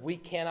because we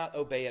cannot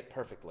obey it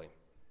perfectly.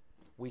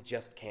 We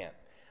just can't.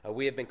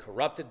 We have been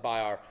corrupted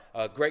by our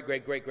great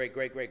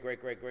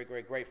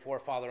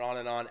forefather, on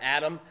and on,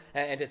 Adam,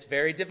 and it's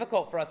very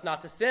difficult for us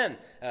not to sin.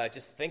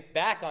 Just think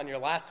back on your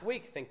last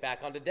week. Think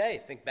back on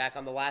today. Think back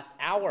on the last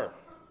hour.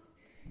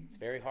 It's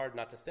very hard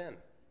not to sin.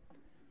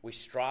 We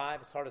strive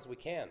as hard as we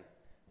can,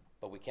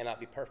 but we cannot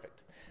be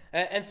perfect.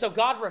 And so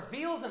God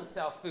reveals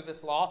himself through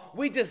this law.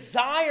 We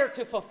desire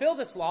to fulfill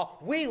this law.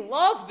 We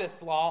love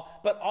this law,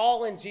 but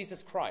all in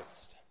Jesus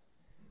Christ.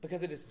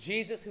 Because it is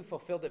Jesus who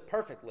fulfilled it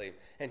perfectly,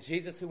 and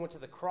Jesus who went to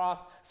the cross,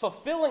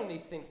 fulfilling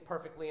these things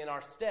perfectly in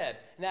our stead.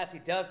 And as he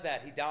does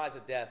that, he dies a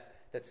death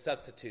that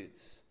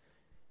substitutes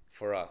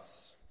for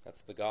us.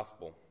 That's the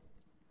gospel.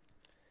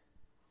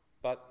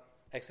 But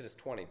Exodus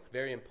 20,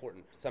 very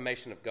important,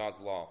 summation of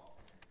God's law.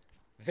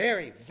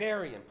 Very,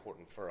 very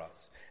important for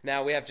us.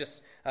 Now we have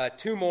just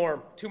two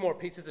more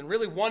pieces, and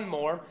really one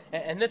more.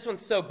 And this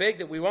one's so big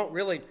that we won't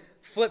really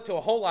flip to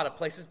a whole lot of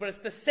places, but it's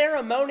the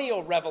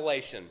ceremonial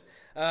revelation.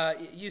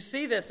 You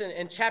see this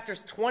in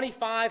chapters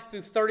 25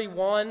 through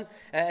 31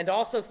 and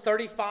also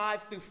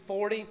 35 through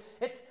 40.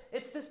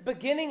 It's this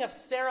beginning of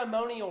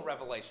ceremonial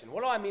revelation.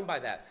 What do I mean by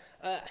that?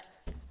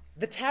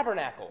 The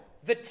tabernacle,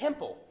 the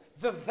temple,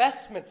 the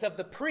vestments of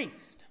the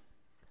priest,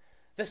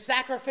 the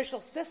sacrificial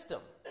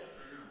system.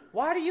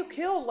 Why do you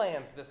kill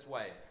lambs this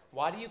way?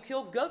 Why do you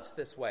kill goats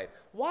this way?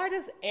 Why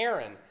does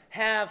Aaron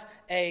have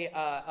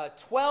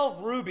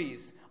 12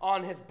 rubies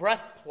on his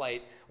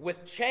breastplate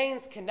with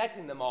chains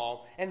connecting them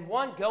all and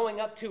one going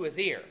up to his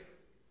ear?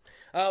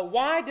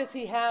 Why does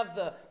he have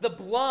the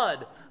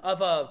blood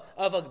of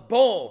a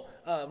bull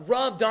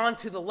rubbed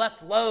onto the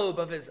left lobe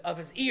of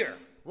his ear?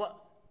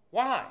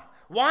 Why?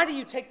 Why do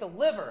you take the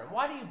liver, and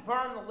why do you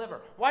burn the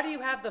liver? Why do you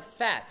have the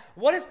fat?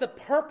 What does the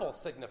purple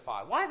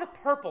signify? Why the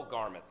purple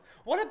garments?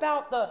 What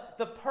about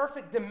the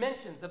perfect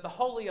dimensions of the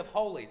Holy of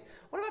Holies?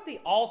 What about the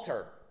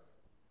altar?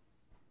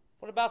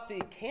 What about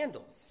the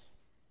candles?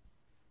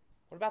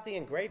 What about the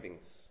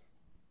engravings?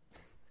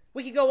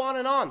 We could go on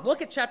and on.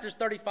 Look at chapters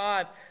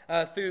 25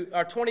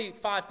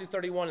 25 through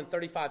 31 and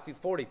 35 through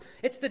 40.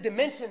 It's the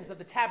dimensions of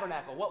the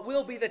tabernacle, what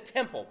will be the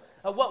temple,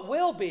 what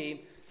will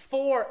be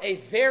for a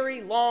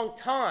very long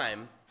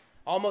time,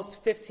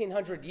 almost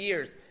 1,500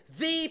 years,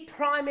 the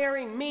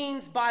primary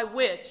means by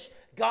which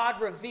God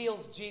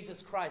reveals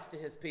Jesus Christ to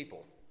his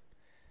people.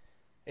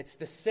 It's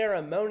the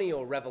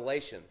ceremonial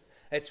revelation.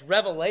 It's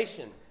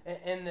revelation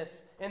in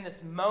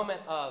this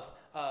moment of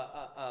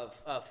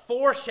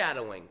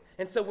foreshadowing.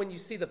 And so when you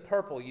see the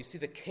purple, you see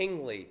the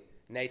kingly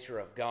nature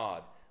of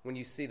God. When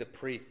you see the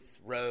priest's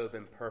robe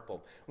in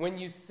purple. When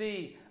you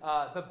see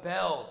the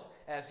bells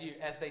as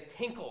they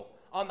tinkle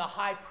on the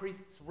high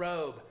priest's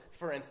robe,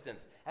 for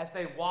instance, as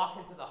they walk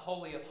into the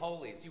Holy of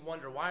Holies, you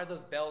wonder, why are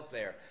those bells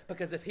there?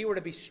 Because if he were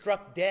to be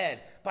struck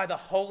dead by the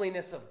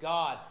holiness of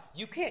God,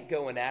 you can't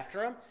go in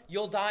after him.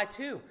 You'll die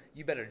too.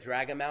 You better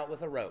drag him out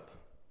with a rope.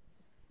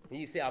 And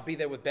you say, I'll be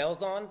there with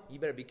bells on. You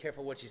better be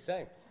careful what you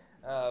say.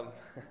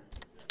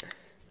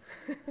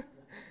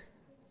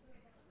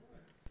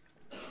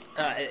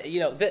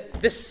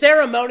 The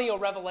ceremonial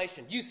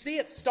revelation, you see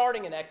it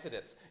starting in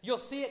Exodus. You'll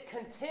see it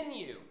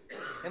continue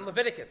in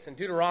Leviticus and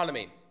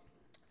Deuteronomy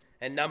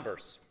and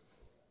Numbers.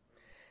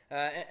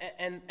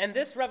 And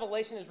this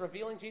revelation is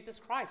revealing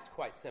Jesus Christ,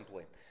 quite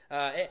simply.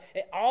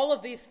 All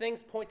of these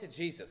things point to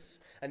Jesus.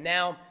 And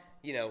now,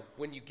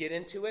 when you get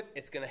into it,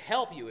 it's going to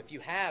help you if you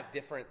have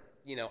different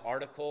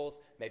articles,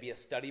 maybe a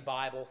study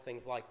Bible,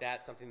 things like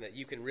that, something that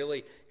you can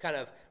really kind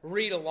of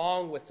read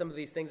along with some of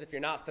these things if you're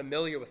not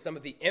familiar with some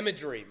of the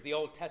imagery of the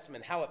Old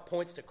Testament, how it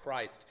points to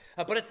Christ.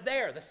 But it's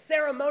there, the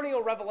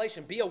ceremonial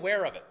revelation. Be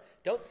aware of it.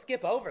 Don't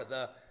skip over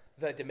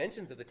the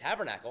dimensions of the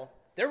tabernacle.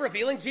 They're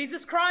revealing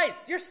Jesus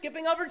Christ. You're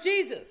skipping over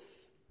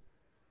Jesus.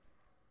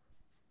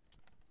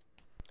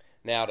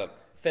 Now, to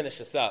finish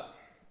this up,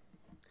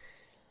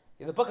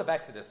 in the book of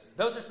Exodus,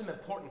 those are some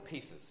important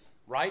pieces,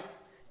 right?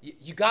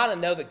 You got to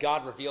know that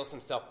God reveals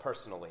himself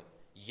personally,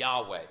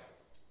 Yahweh.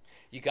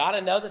 You got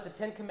to know that the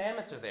 10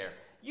 Commandments are there.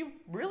 You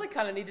really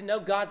kind of need to know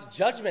God's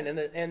judgment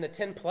in the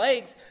 10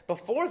 plagues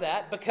before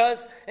that,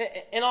 because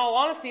in all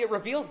honesty, it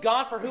reveals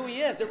God for who he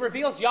is. It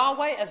reveals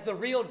Yahweh as the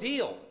real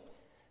deal,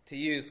 to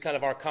use kind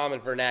of our common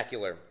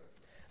vernacular.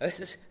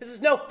 This is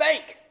no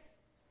fake.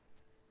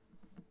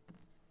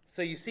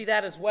 So you see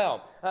that as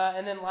well.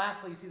 And then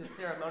lastly, you see the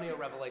ceremonial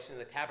revelation of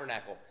the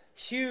tabernacle.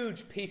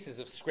 Huge pieces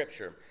of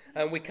Scripture.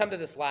 And we come to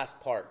this last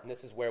part, and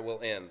this is where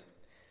we'll end.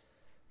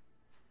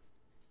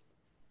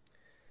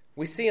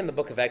 We see in the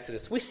book of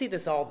Exodus, we see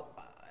this all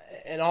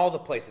in all the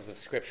places of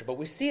Scripture, but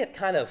we see it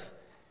kind of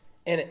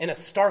in a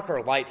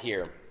starker light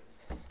here.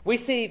 We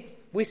see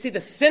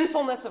the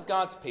sinfulness of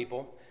God's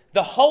people,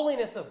 the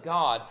holiness of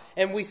God,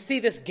 and we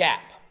see this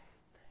gap.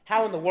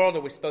 How in the world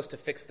are we supposed to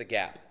fix the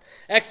gap?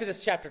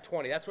 Exodus chapter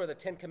 20, that's where the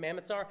 10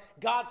 Commandments are.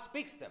 God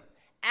speaks them.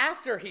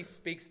 After he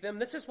speaks them,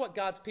 this is what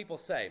God's people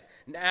say.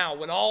 Now,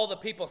 when all the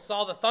people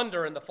saw the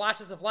thunder and the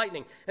flashes of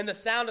lightning and the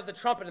sound of the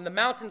trumpet and the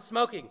mountain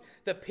smoking,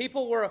 the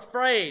people were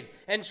afraid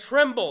and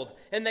trembled,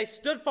 and they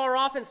stood far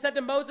off and said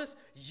to Moses,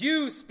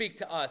 "You speak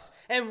to us,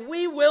 and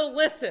we will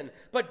listen,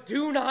 but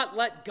do not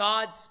let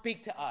God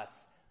speak to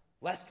us,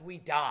 lest we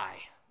die."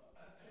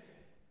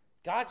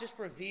 God just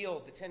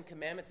revealed the 10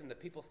 Commandments, and the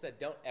people said,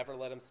 "Don't ever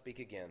let him speak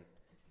again.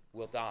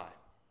 We'll die."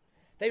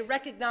 They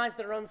recognized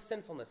their own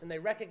sinfulness, and they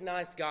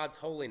recognized God's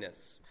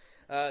holiness.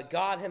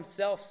 God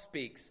himself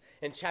speaks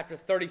in chapter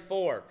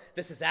 34.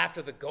 This is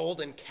after the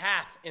golden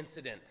calf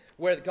incident,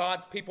 where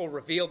God's people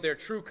revealed their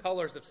true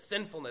colors of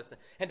sinfulness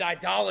and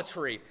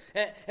idolatry.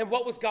 And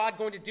what was God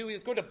going to do? He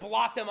was going to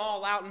blot them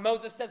all out. And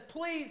Moses says,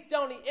 "Please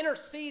don't." He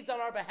intercedes on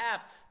our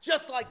behalf,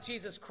 just like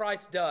Jesus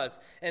Christ does.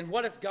 And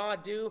what does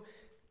God do?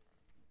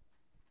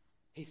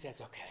 He says,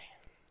 "Okay."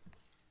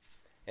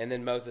 And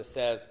then Moses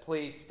says,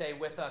 "Please stay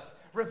with us.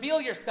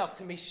 Reveal yourself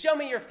to me. Show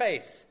me your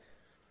face."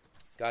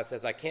 God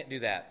says, "I can't do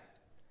that,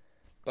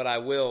 but I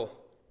will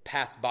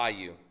pass by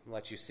you and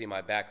let you see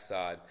my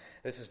backside."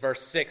 This is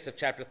verse 6 of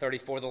chapter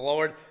 34. The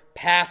Lord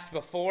passed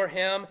before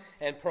him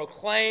and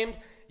proclaimed,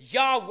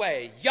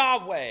 "Yahweh,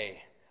 Yahweh,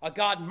 a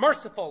God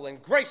merciful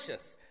and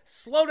gracious,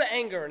 slow to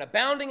anger and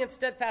abounding in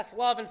steadfast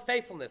love and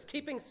faithfulness,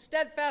 keeping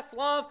steadfast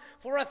love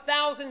for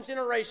 1,000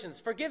 generations,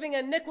 forgiving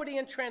iniquity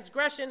and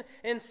transgression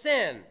and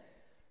sin."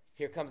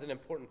 Here comes an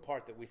important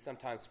part that we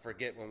sometimes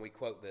forget when we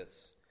quote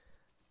this.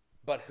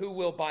 "But who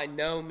will by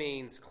no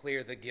means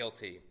clear the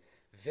guilty,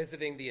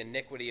 visiting the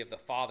iniquity of the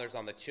fathers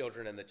on the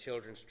children and the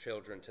children's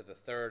children to the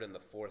third and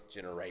the fourth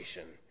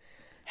generation."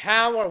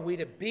 How are we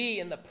to be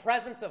in the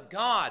presence of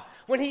God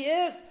when He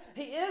is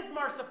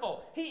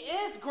merciful, He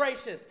is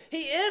gracious,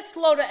 He is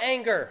slow to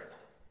anger,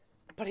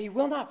 but He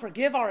will not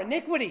forgive our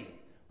iniquity?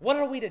 What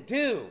are we to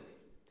do?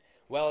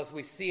 Well, as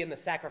we see in the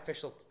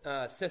sacrificial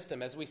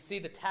system, as we see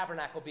the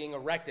tabernacle being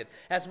erected,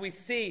 as we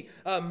see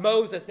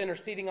Moses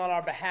interceding on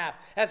our behalf,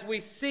 as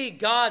we see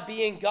God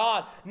being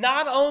God,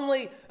 not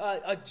only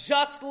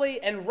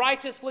justly and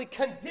righteously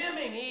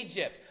condemning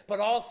Egypt, but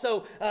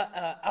also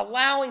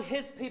allowing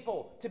his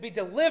people to be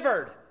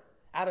delivered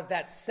out of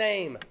that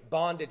same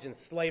bondage and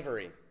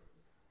slavery.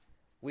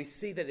 We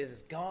see that it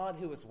is God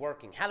who is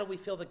working. How do we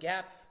fill the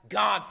gap?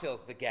 God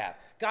fills the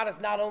gap. God is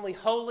not only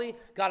holy,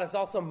 God is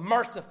also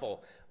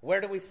merciful. Where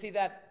do we see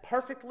that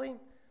perfectly?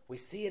 We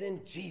see it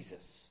in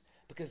Jesus.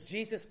 Because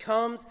Jesus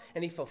comes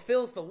and he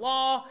fulfills the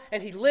law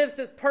and he lives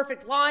this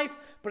perfect life,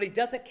 but he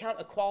doesn't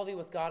count equality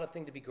with God a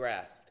thing to be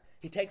grasped.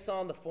 He takes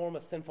on the form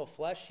of sinful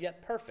flesh,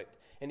 yet perfect,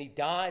 and he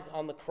dies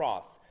on the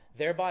cross,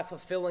 thereby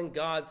fulfilling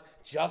God's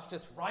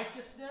justice,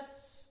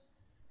 righteousness,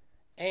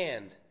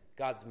 and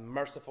God's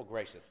merciful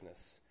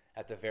graciousness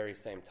at the very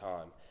same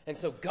time. And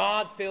so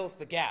God fills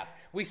the gap.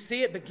 We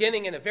see it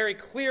beginning in a very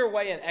clear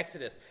way in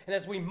Exodus. And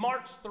as we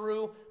march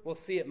through, we'll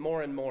see it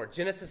more and more.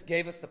 Genesis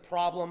gave us the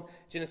problem.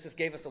 Genesis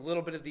gave us a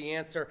little bit of the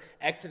answer.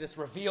 Exodus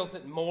reveals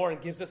it more and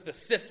gives us the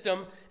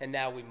system. And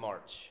now we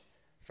march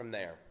from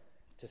there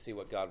to see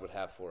what God would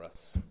have for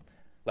us.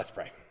 Let's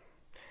pray.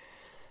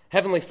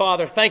 Heavenly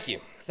Father, thank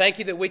you. Thank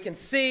you that we can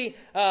see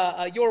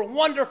your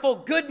wonderful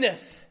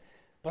goodness,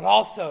 but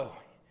also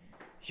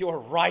your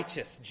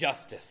righteous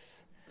justice.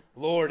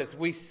 Lord, as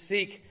we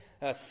seek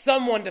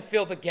someone to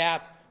fill the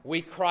gap,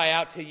 we cry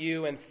out to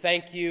you and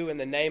thank you in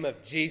the name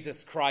of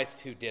Jesus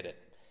Christ who did it.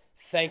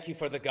 Thank you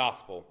for the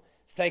gospel.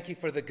 Thank you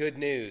for the good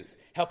news.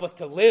 Help us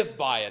to live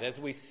by it as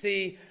we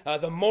see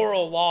the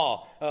moral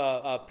law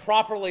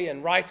properly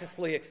and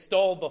righteously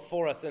extolled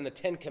before us in the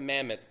 10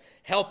 Commandments.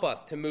 Help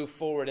us to move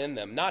forward in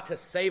them, not to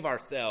save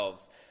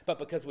ourselves, but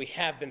because we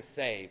have been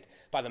saved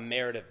by the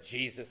merit of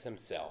Jesus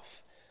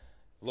himself.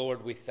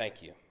 Lord, we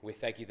thank you. We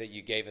thank you that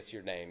you gave us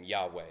your name,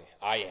 Yahweh,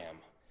 I am.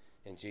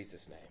 In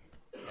Jesus'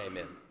 name,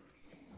 amen.